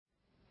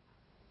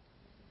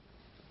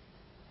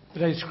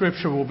Today's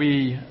scripture will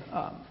be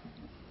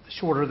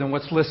shorter than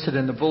what's listed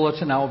in the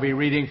bulletin. I will be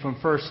reading from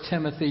 1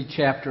 Timothy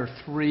chapter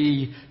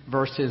 3,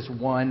 verses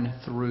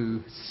 1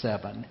 through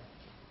 7.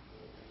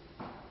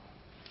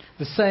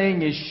 The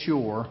saying is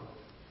sure,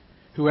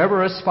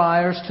 whoever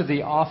aspires to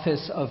the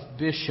office of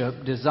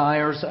bishop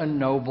desires a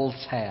noble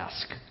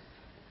task.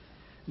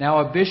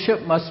 Now a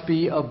bishop must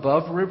be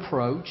above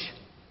reproach,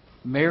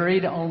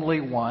 married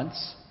only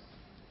once,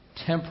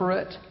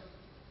 temperate,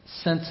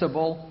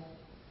 sensible,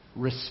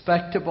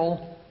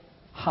 respectable,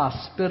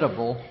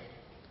 hospitable,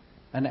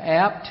 an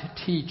apt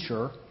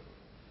teacher,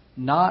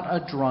 not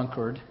a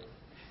drunkard,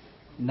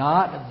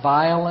 not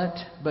violent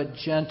but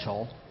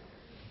gentle,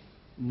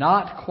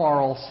 not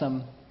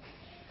quarrelsome,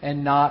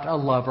 and not a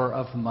lover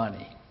of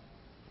money.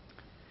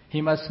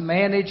 He must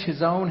manage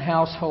his own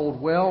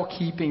household well,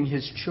 keeping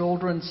his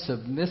children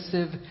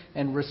submissive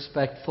and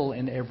respectful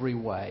in every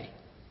way.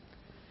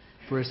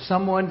 For if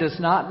someone does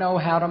not know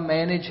how to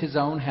manage his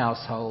own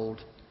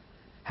household,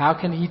 how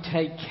can he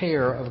take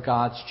care of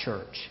God's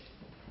church?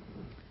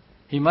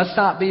 He must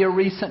not be a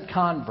recent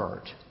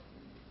convert,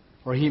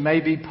 or he may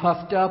be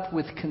puffed up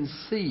with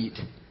conceit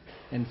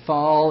and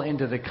fall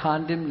into the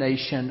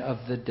condemnation of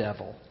the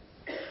devil.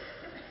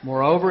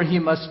 Moreover, he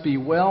must be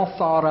well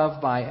thought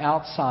of by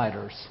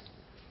outsiders,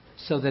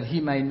 so that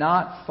he may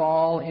not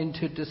fall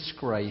into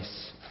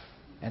disgrace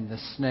and the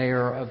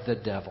snare of the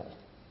devil.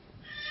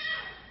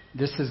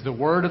 This is the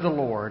word of the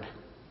Lord.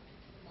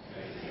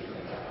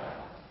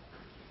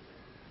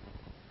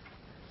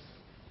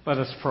 Let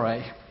us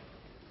pray.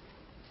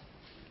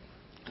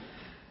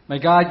 May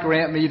God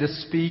grant me to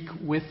speak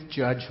with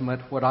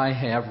judgment what I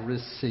have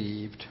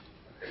received.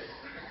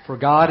 For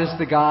God is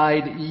the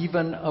guide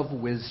even of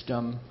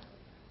wisdom,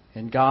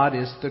 and God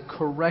is the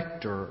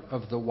corrector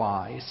of the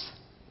wise.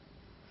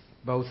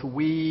 Both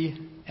we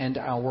and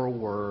our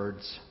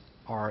words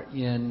are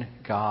in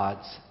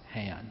God's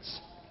hands.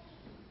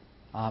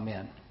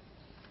 Amen.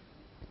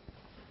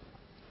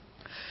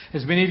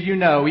 As many of you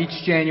know,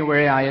 each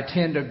January I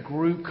attend a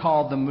group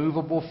called the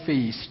Movable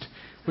Feast,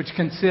 which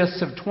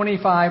consists of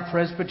 25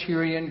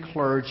 Presbyterian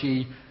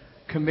clergy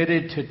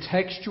committed to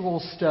textual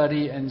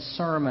study and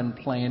sermon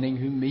planning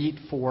who meet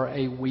for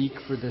a week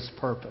for this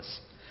purpose.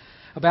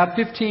 About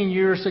 15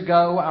 years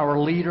ago, our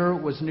leader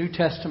was New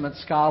Testament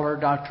scholar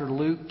Dr.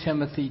 Luke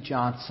Timothy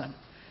Johnson.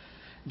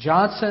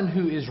 Johnson,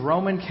 who is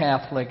Roman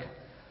Catholic,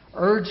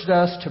 urged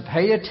us to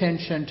pay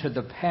attention to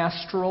the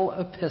pastoral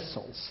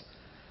epistles,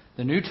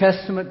 the New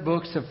Testament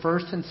books of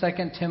 1st and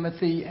 2nd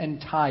Timothy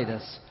and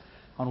Titus,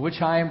 on which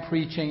I am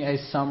preaching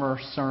a summer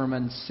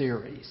sermon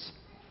series.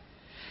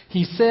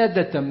 He said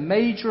that the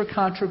major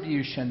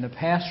contribution the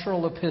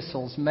pastoral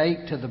epistles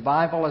make to the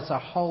Bible as a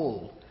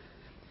whole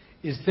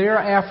is their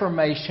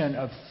affirmation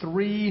of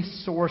three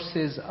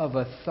sources of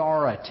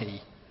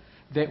authority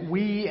that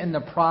we in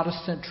the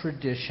Protestant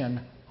tradition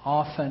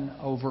often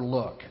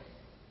overlook.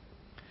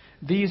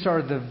 These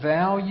are the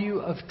value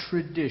of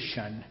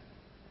tradition,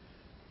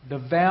 the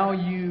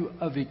value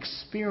of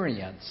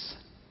experience,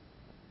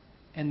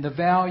 and the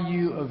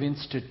value of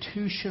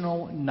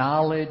institutional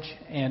knowledge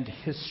and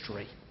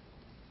history.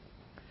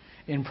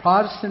 In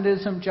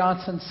Protestantism,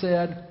 Johnson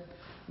said,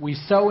 we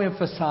so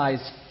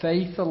emphasize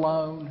faith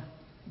alone,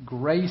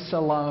 grace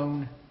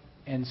alone,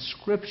 and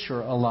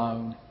Scripture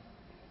alone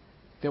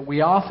that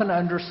we often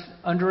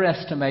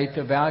underestimate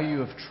the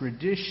value of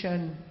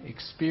tradition,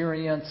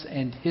 experience,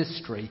 and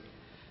history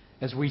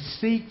as we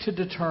seek to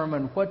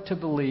determine what to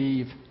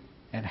believe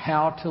and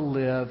how to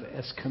live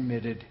as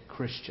committed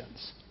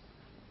Christians.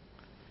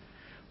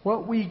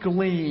 What we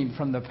glean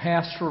from the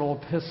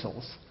pastoral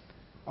epistles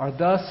are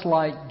thus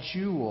like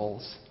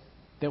jewels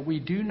that we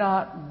do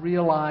not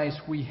realize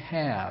we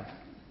have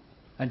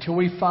until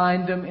we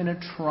find them in a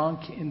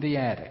trunk in the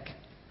attic,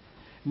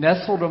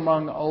 nestled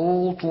among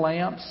old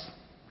lamps,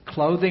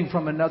 clothing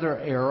from another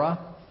era,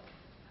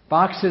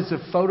 boxes of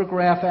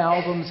photograph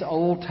albums,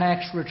 old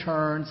tax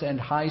returns, and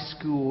high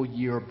school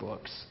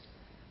yearbooks.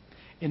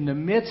 In the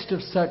midst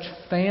of such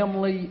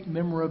family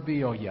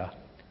memorabilia,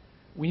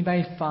 we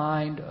may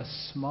find a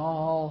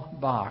small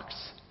box,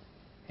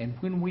 and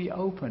when we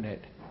open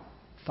it,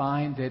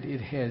 find that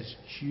it has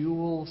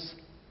jewels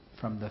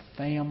from the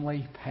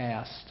family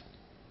past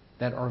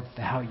that are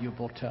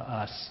valuable to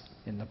us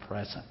in the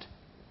present.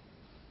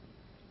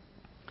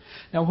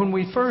 Now, when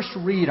we first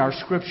read our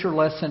scripture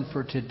lesson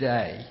for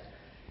today,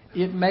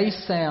 it may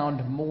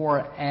sound more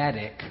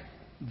attic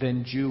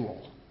than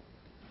jewel.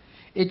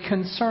 It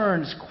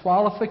concerns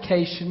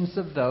qualifications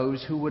of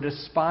those who would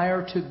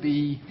aspire to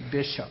be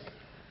bishop,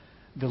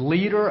 the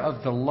leader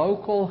of the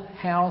local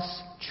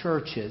house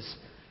churches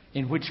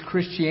in which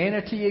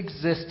Christianity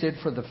existed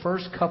for the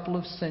first couple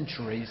of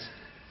centuries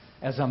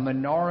as a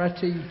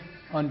minority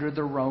under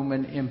the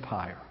Roman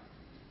Empire.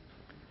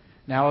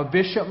 Now, a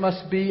bishop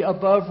must be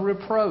above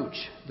reproach,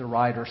 the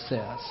writer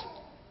says,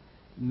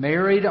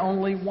 married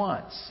only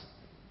once,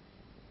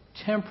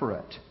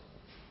 temperate,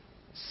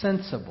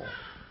 sensible,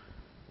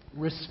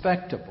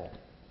 respectable,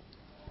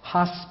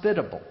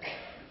 hospitable,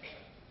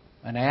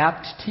 an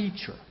apt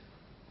teacher,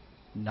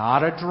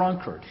 not a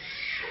drunkard,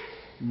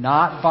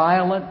 not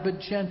violent but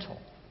gentle,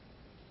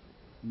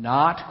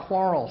 not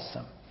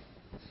quarrelsome,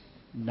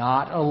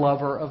 not a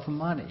lover of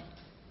money.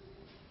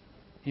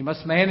 He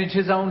must manage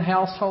his own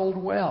household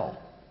well.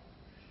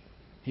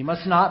 He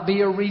must not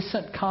be a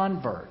recent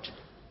convert.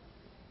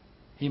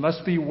 He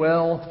must be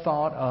well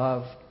thought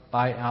of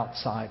by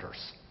outsiders.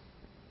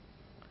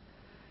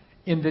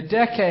 In the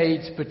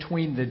decades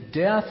between the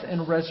death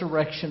and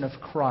resurrection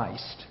of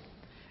Christ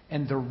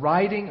and the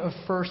writing of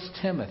 1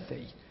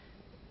 Timothy,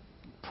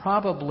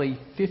 probably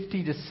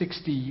 50 to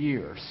 60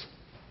 years,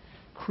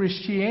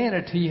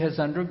 Christianity has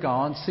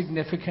undergone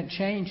significant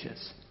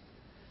changes.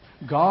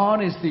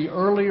 Gone is the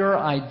earlier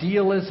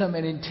idealism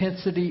and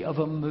intensity of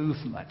a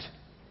movement.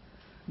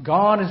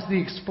 Gone is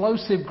the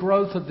explosive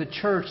growth of the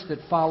church that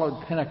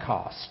followed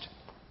Pentecost.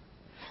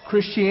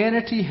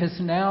 Christianity has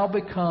now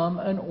become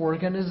an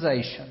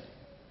organization.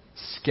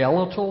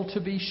 Skeletal,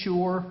 to be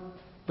sure,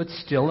 but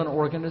still an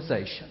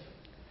organization.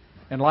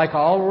 And like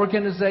all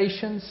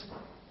organizations,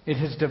 it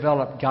has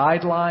developed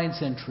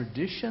guidelines and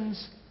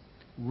traditions,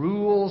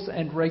 rules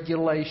and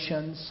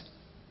regulations,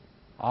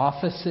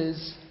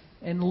 offices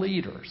and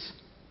leaders.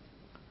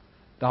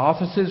 The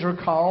offices are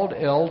called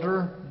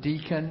elder,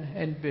 deacon,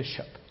 and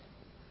bishop.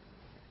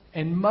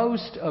 And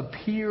most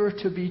appear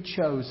to be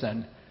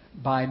chosen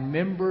by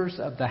members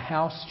of the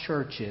house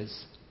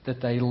churches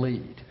that they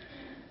lead.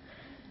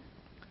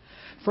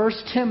 1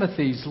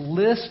 Timothy's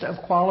list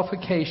of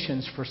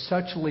qualifications for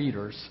such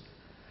leaders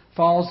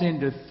falls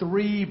into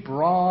three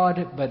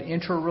broad but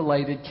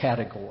interrelated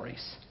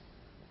categories: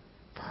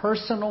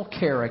 personal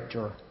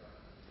character,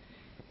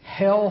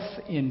 health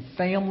in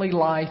family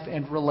life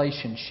and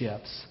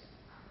relationships,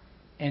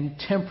 and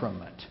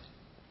temperament.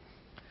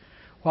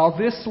 While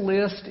this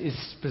list is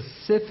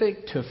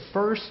specific to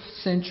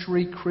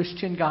first-century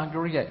Christian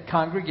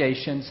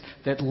congregations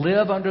that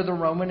live under the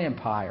Roman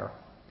Empire,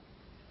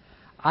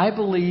 I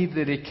believe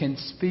that it can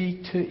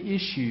speak to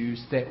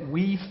issues that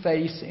we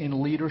face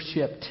in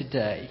leadership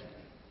today,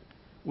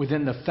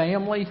 within the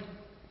family,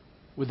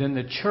 within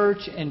the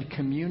church and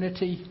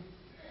community,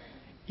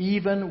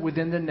 even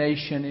within the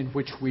nation in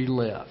which we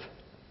live.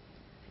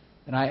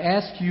 And I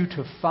ask you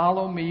to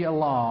follow me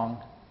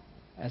along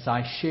as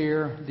I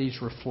share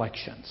these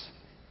reflections.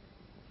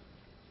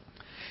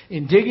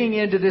 In digging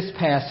into this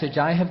passage,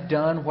 I have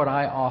done what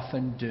I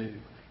often do: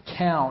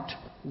 count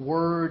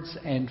words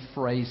and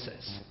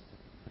phrases.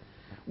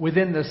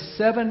 Within the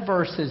 7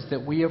 verses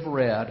that we have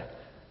read,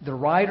 the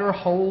writer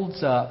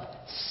holds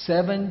up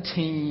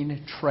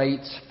 17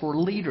 traits for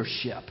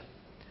leadership.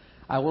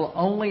 I will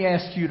only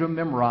ask you to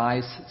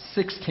memorize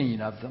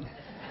 16 of them.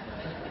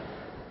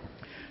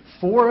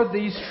 4 of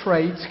these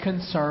traits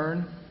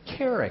concern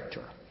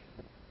character.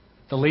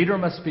 The leader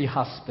must be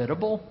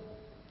hospitable,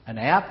 an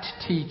apt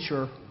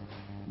teacher,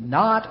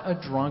 not a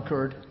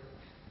drunkard,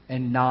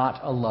 and not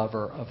a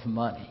lover of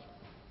money.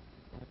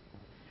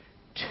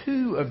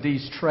 2 of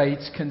these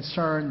traits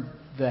concern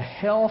the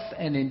health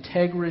and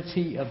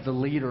integrity of the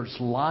leader's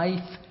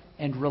life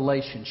and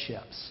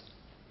relationships.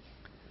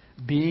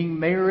 Being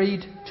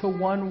married to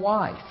one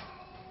wife,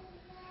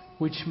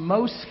 which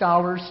most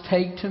scholars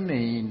take to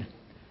mean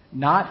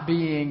not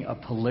being a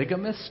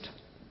polygamist,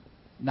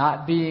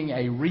 not being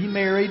a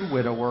remarried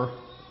widower,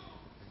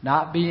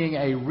 not being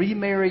a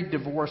remarried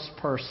divorced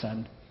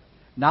person,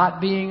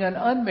 not being an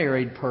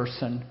unmarried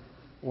person,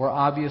 or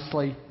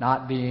obviously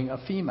not being a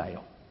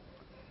female.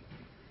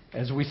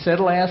 As we said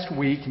last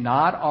week,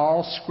 not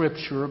all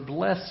Scripture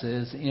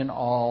blesses in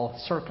all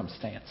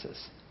circumstances.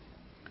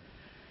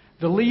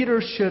 The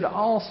leader should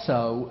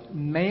also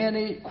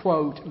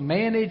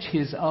manage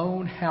his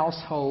own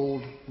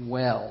household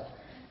well,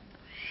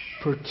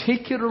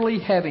 particularly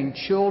having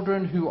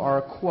children who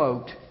are,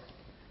 quote,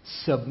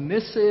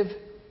 submissive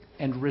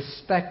and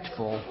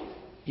respectful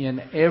in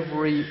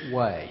every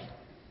way.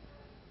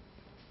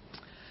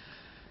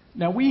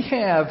 Now, we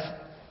have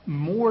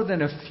more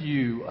than a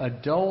few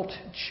adult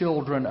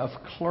children of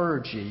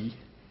clergy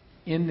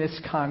in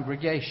this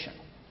congregation.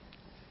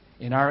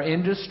 In our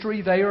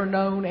industry, they are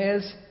known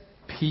as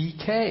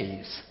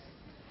PKs,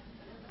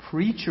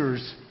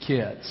 preacher's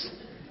kids.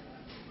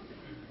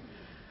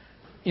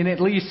 In at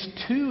least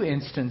 2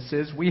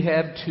 instances, we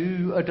have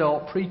 2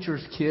 adult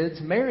preacher's kids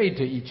married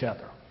to each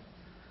other.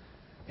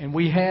 And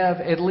we have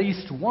at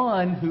least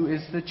 1 who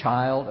is the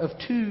child of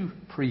 2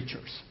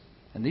 preachers.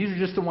 And these are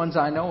just the ones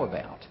I know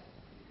about.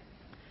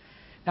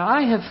 Now,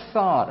 I have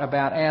thought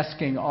about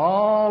asking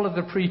all of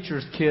the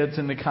preacher's kids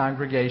in the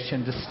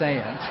congregation to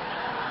stand.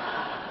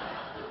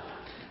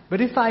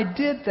 But if I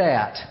did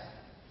that,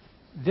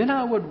 then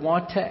I would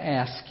want to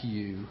ask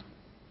you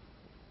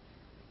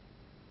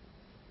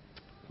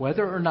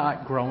whether or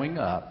not growing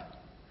up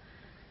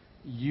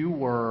you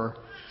were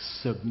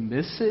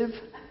submissive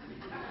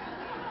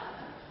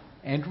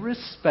and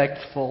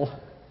respectful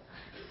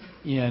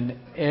in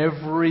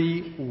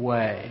every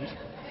way.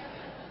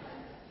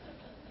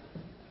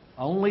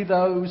 Only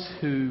those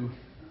who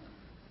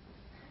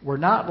were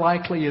not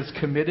likely as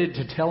committed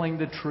to telling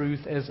the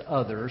truth as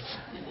others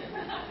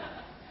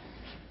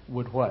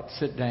would what?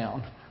 Sit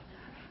down.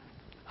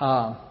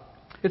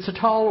 It's a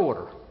tall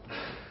order.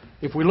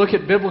 If we look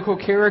at biblical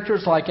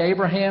characters like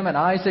Abraham and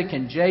Isaac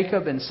and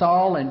Jacob and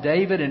Saul and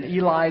David and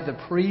Eli the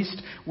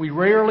priest, we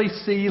rarely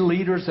see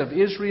leaders of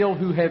Israel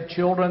who have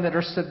children that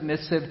are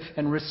submissive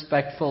and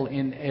respectful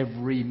in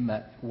every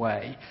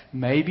way.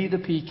 Maybe the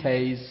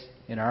PKs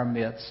in our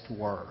midst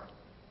were.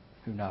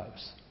 Who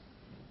knows?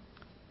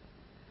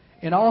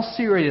 In all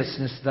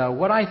seriousness, though,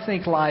 what I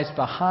think lies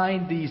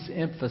behind these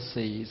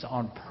emphases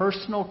on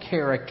personal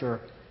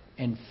character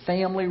and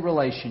family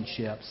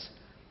relationships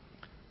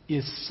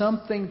is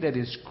something that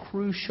is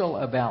crucial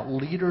about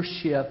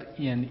leadership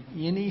in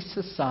any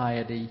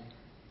society,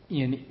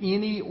 in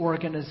any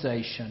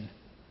organization,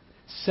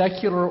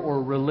 secular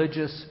or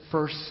religious,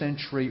 first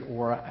century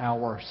or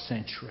our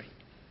century.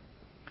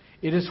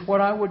 It is what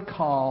I would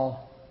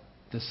call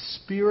the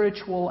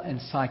spiritual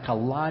and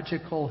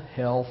psychological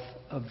health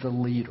of the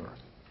leader.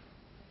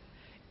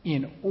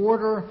 In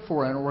order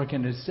for an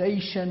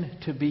organization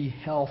to be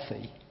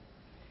healthy,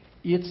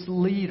 its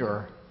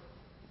leader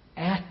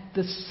at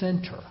the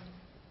center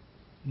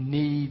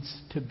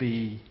needs to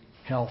be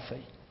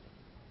healthy.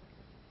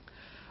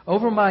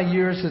 Over my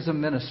years as a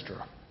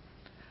minister,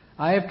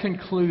 I have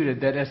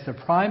concluded that as the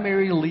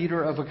primary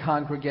leader of a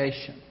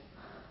congregation,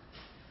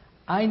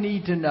 I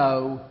need to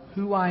know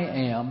who I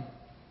am,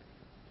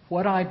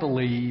 what I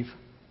believe,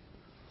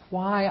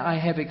 why I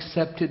have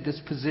accepted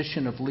this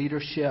position of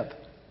leadership,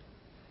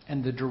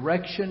 and the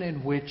direction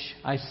in which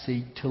I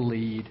seek to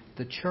lead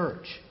the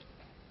church.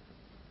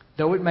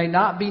 Though it may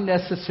not be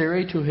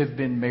necessary to have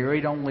been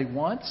married only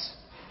once,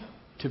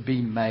 to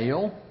be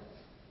male,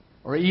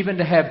 or even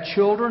to have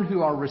children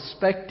who are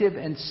respective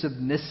and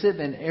submissive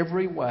in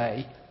every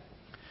way,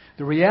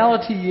 the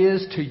reality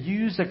is, to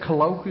use a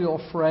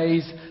colloquial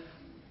phrase,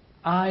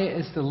 I,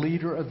 as the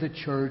leader of the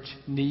church,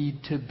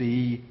 need to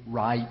be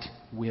right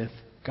with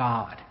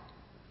God.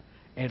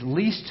 At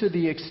least to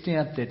the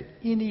extent that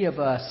any of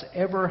us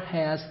ever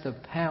has the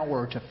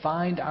power to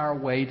find our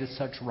way to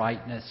such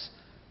rightness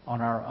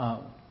on our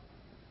own.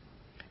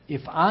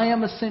 If I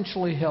am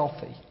essentially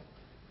healthy,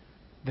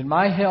 then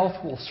my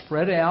health will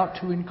spread out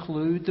to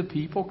include the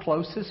people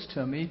closest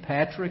to me,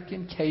 Patrick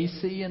and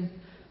Casey and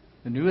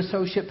the new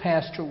associate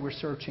pastor we're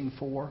searching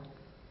for,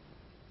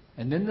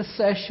 and then the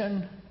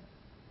session,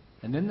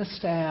 and then the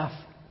staff,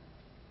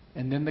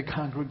 and then the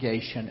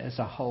congregation as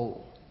a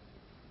whole.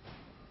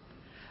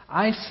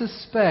 I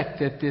suspect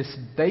that this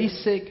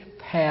basic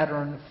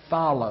pattern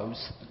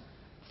follows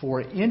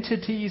for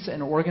entities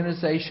and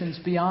organizations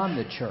beyond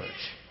the church.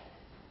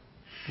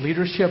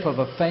 Leadership of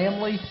a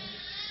family,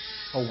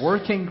 a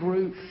working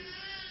group,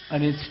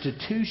 an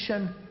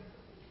institution,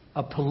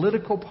 a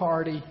political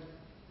party,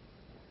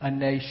 a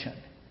nation.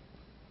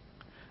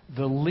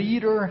 The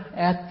leader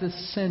at the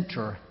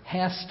center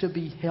has to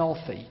be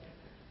healthy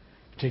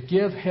to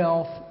give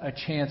health a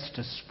chance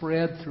to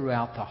spread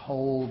throughout the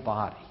whole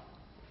body.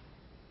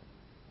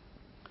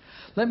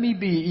 Let me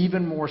be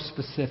even more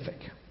specific.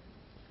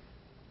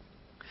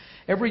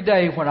 Every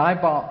day when I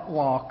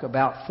walk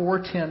about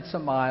 4/10 a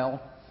mile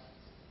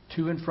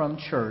to and from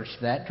church,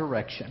 that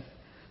direction,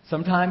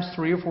 sometimes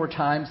 3 or 4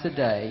 times a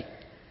day,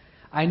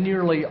 I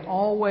nearly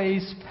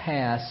always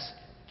pass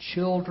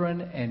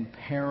children and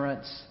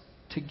parents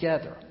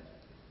together.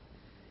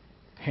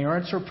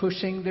 Parents are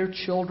pushing their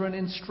children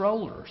in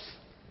strollers,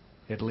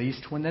 at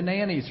least when the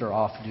nannies are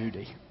off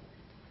duty.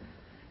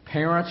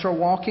 Parents are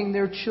walking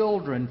their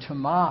children to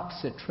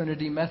MOPS at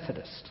Trinity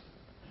Methodist,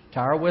 to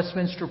our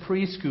Westminster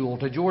Preschool,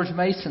 to George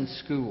Mason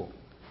School,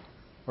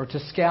 or to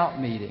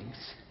Scout meetings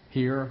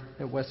here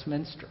at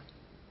Westminster.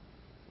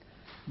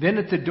 Then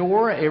at the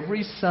door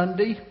every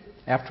Sunday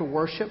after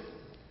worship,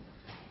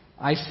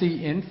 I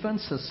see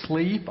infants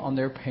asleep on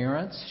their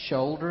parents'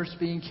 shoulders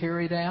being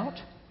carried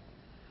out.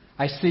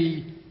 I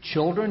see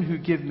children who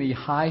give me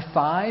high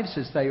fives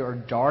as they are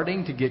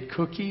darting to get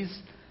cookies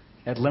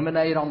at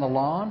Lemonade on the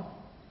Lawn.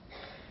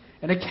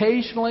 And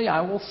occasionally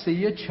I will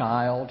see a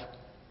child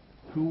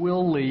who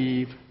will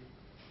leave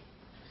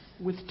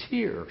with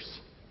tears.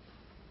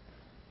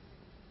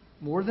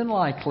 More than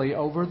likely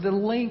over the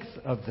length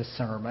of the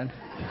sermon,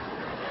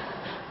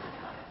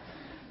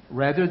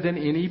 rather than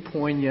any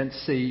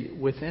poignancy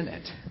within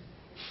it.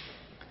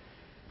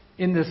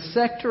 In the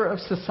sector of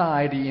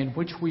society in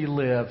which we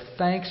live,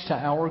 thanks to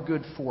our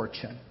good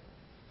fortune,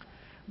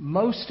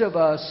 most of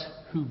us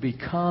who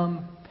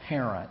become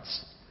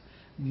parents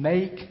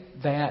make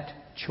that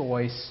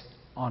choice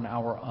on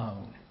our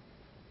own.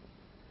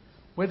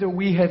 Whether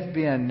we have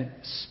been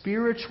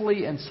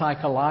spiritually and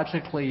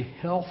psychologically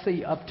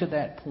healthy up to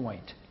that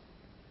point,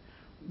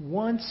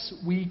 once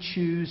we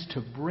choose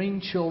to bring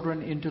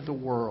children into the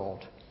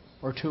world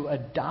or to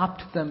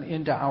adopt them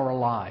into our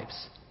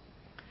lives,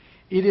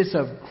 it is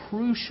of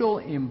crucial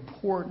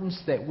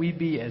importance that we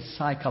be as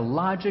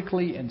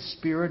psychologically and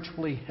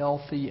spiritually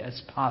healthy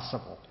as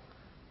possible.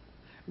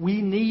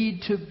 We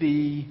need to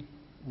be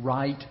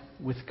right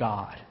with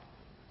God.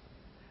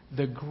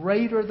 The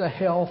greater the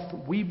health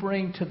we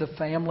bring to the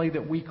family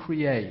that we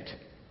create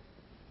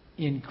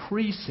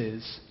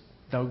increases,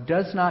 though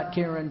does not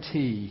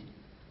guarantee,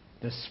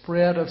 the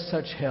spread of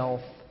such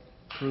health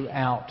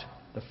throughout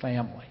the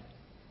family.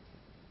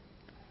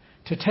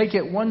 To take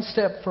it one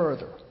step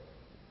further,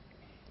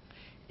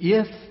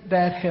 if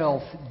that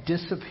health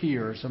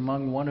disappears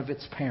among one of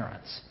its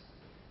parents,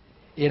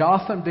 it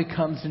often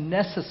becomes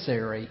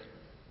necessary,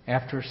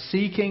 after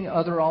seeking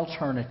other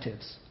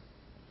alternatives,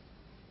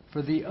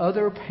 for the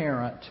other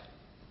parent,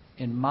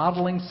 in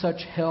modeling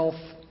such health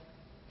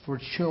for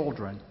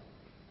children,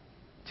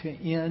 to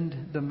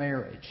end the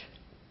marriage.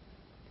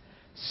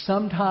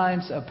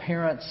 Sometimes a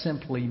parent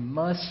simply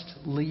must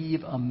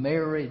leave a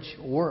marriage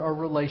or a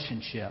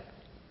relationship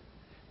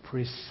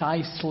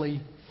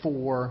precisely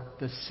for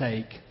the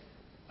sake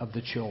of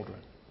the children.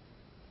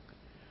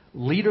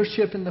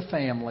 Leadership in the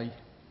family,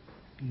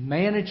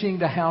 managing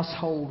the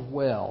household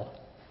well,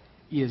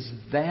 is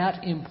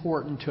that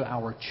important to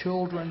our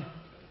children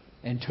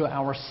and to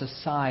our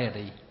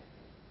society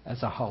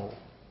as a whole.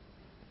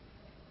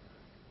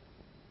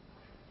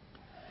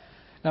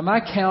 Now,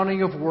 my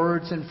counting of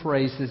words and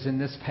phrases in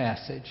this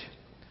passage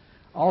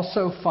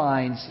also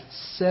finds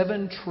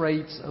 7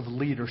 traits of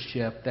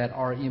leadership that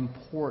are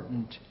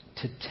important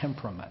to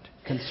temperament,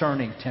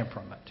 concerning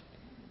temperament.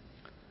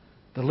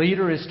 The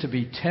leader is to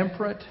be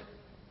temperate,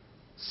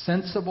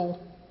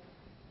 sensible,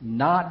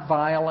 not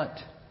violent,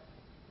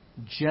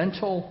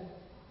 gentle,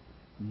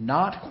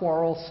 not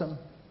quarrelsome,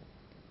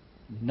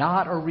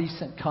 not a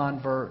recent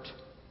convert,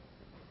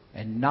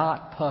 and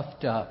not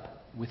puffed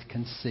up with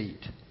conceit.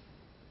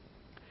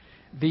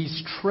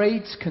 These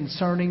traits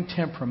concerning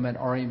temperament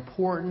are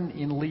important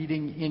in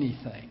leading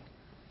anything: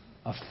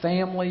 a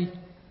family,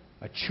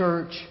 a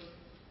church,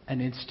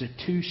 an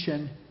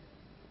institution,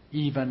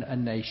 even a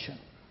nation.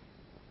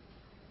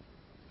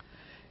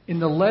 In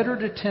the letter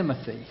to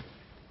Timothy,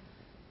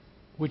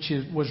 which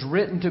was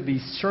written to be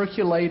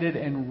circulated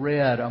and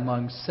read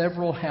among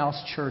several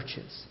house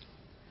churches,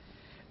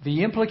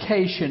 the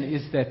implication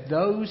is that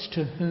those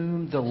to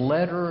whom the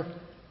letter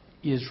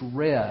is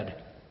read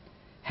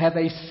have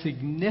a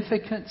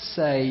significant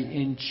say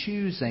in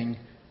choosing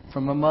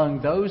from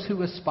among those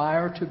who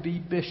aspire to be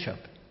bishop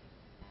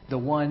the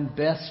one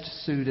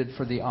best suited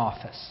for the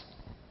office.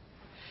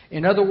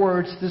 In other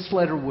words, this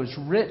letter was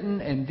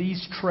written and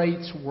these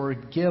traits were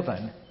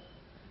given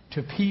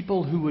to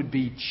people who would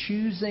be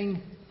choosing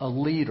a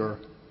leader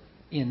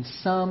in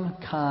some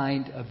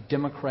kind of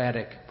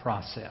democratic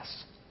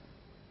process.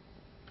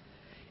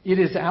 It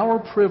is our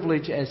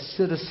privilege as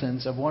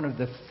citizens of one of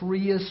the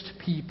freest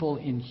people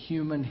in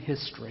human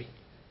history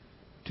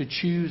to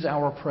choose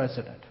our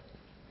president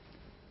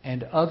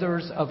and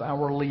others of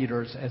our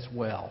leaders as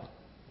well.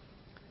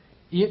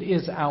 It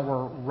is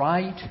our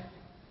right,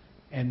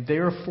 and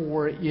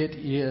therefore it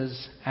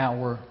is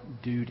our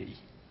duty.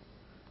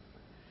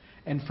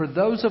 And for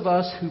those of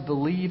us who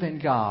believe in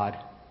God,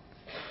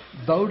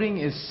 voting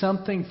is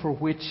something for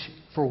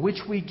which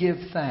we give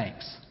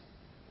thanks.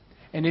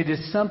 And it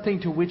is something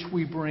to which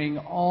we bring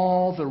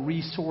all the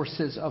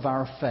resources of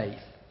our faith: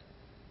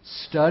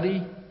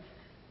 study,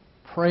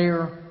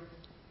 prayer,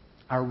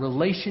 our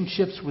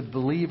relationships with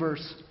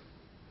believers,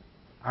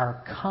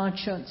 our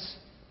conscience,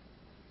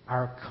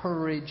 our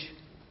courage,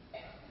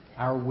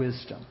 our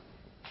wisdom.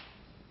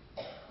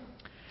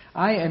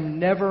 I am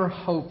never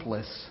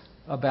hopeless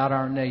about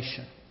our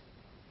nation.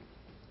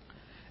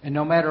 And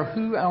no matter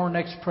who our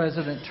next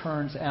president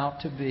turns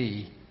out to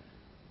be,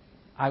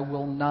 I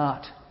will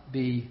not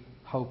be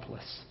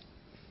hopeless.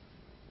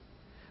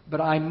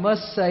 But I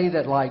must say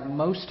that, like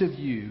most of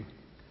you,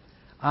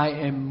 I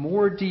am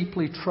more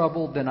deeply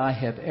troubled than I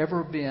have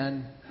ever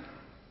been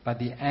by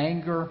the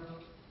anger,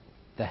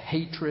 the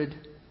hatred,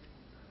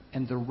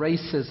 and the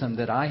racism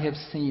that I have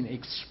seen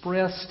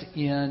expressed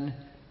in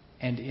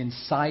and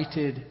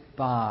incited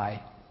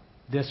by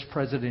this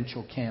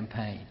presidential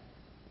campaign.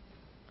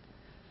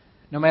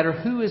 No matter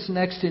who is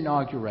next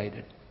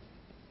inaugurated,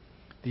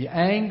 the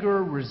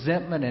anger,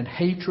 resentment, and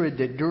hatred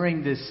that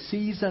during this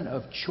season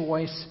of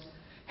choice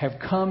have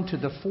come to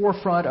the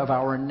forefront of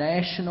our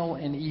national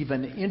and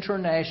even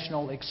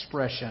international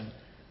expression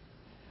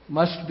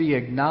must be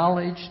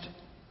acknowledged,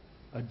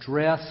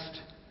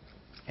 addressed,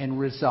 and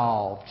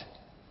resolved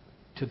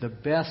to the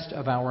best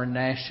of our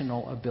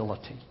national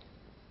ability.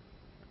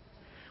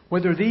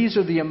 Whether these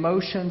are the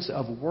emotions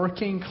of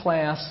working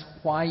class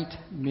white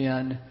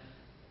men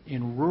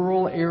in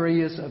rural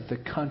areas of the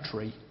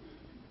country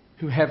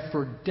who have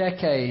for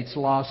decades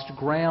lost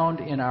ground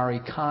in our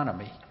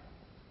economy,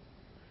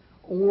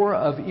 or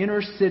of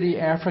inner city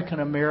African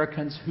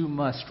Americans who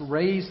must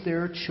raise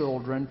their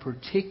children,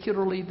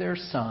 particularly their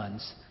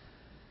sons,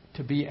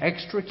 to be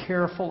extra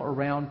careful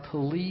around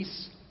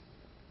police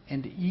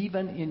and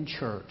even in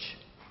church.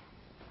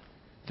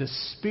 The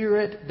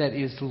spirit that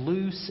is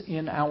loose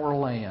in our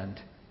land,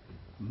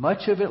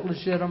 much of it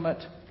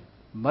legitimate,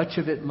 much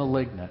of it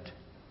malignant,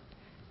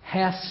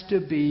 has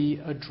to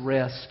be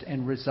addressed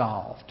and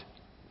resolved,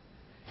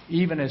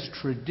 even as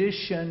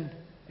tradition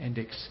and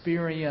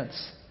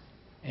experience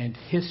and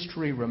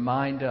history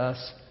remind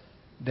us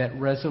that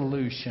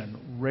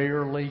resolution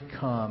rarely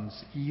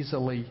comes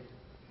easily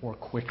or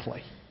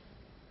quickly.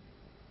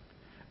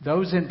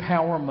 Those in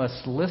power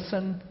must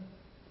listen,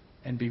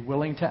 and be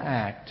willing to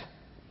act,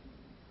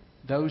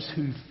 those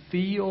who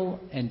feel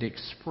and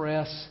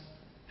express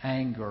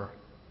anger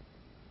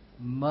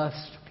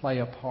must play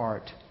a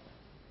part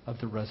of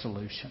the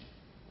resolution.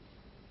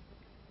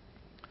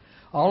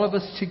 All of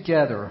us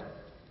together,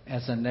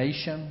 as a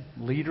nation,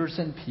 leaders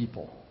and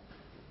people,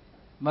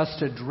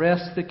 must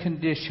address the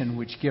conditions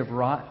which give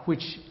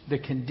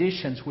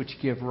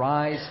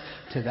rise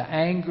to the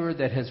anger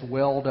that has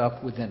welled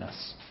up within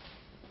us.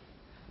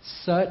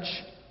 Such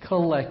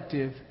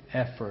collective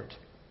effort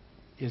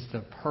is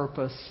the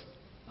purpose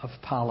of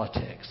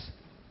politics.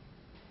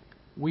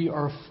 We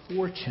are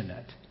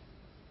fortunate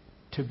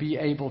to be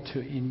able to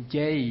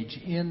engage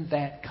in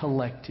that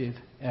collective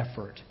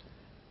effort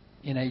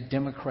in a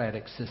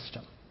democratic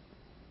system.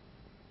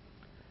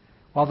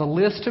 While the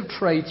list of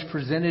traits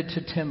presented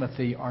to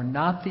Timothy are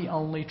not the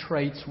only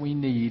traits we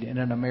need in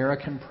an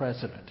American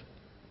president,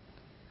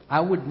 I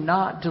would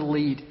not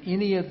delete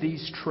any of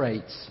these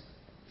traits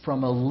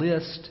from a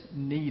list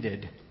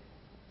needed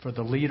for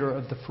the leader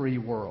of the free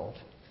world,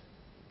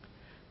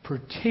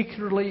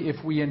 particularly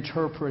if we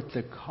interpret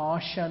the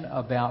caution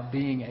about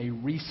being a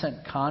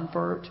recent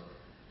convert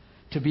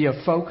to be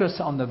a focus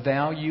on the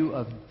value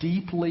of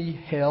deeply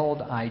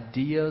held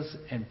ideas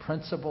and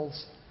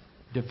principles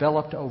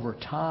developed over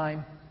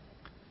time,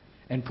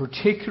 and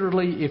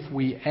particularly if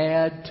we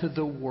add to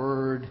the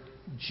word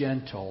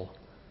gentle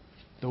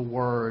the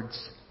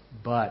words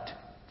but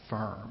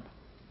firm.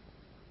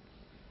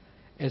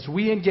 As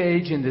we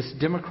engage in this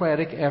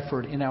democratic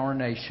effort in our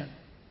nation,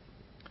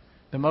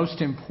 the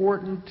most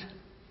important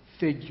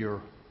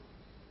figure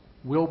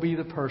will be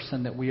the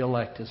person that we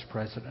elect as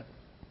president.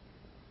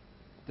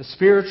 The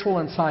spiritual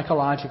and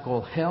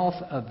psychological health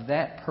of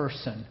that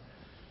person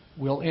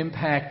will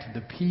impact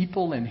the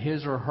people in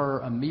his or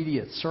her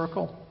immediate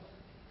circle,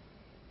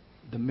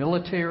 the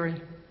military,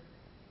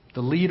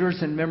 the leaders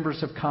and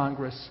members of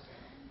Congress,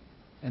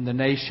 and the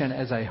nation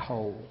as a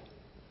whole.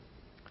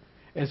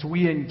 As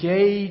we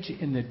engage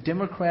in the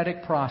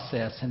democratic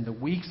process in the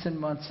weeks and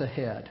months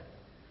ahead,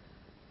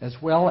 as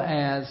well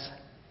as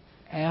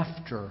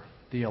after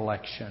the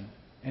election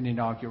and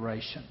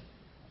inauguration,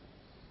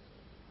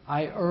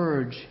 I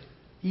urge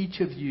each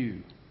of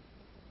you,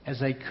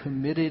 as a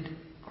committed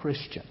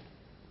Christian,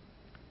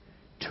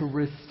 to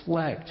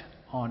reflect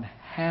on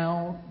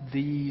how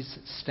these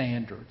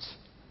standards,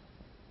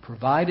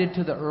 provided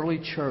to the early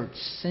church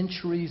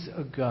centuries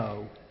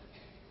ago,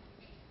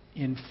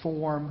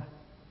 inform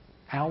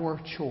our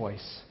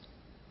choice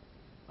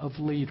of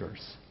leaders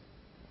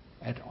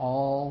at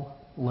all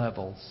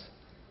levels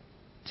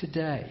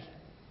today.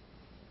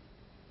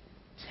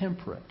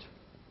 Temperate,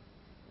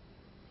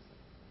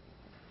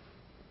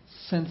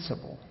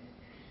 sensible,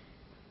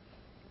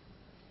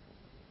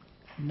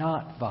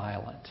 not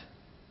violent,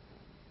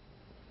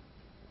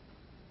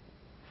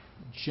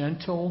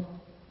 gentle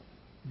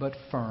but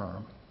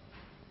firm,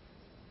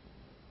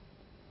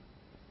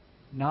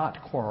 not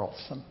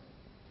quarrelsome,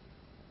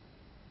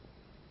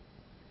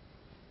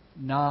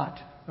 not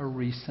a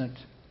recent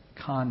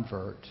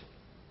convert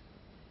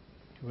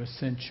to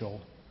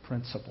essential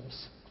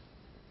principles,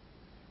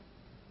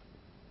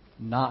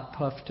 not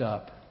puffed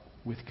up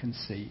with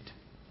conceit.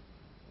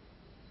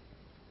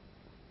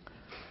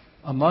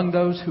 Among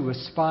those who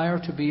aspire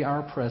to be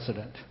our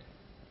president,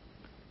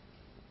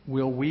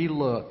 will we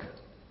look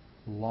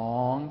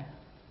long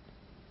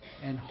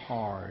and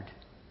hard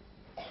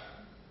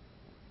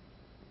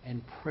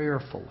and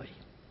prayerfully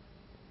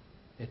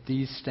at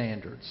these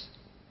standards?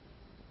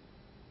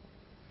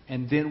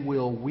 And then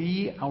will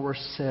we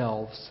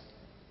ourselves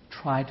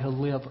try to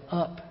live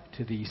up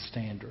to these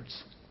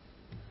standards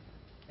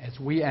as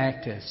we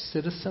act as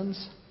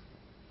citizens,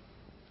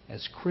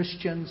 as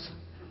Christians,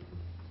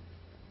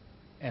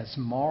 as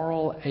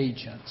moral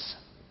agents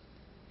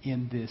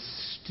in this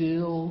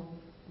still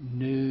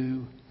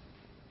new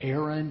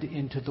errand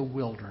into the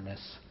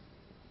wilderness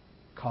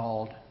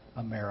called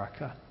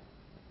America?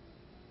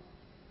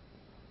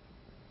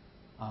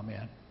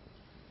 Amen.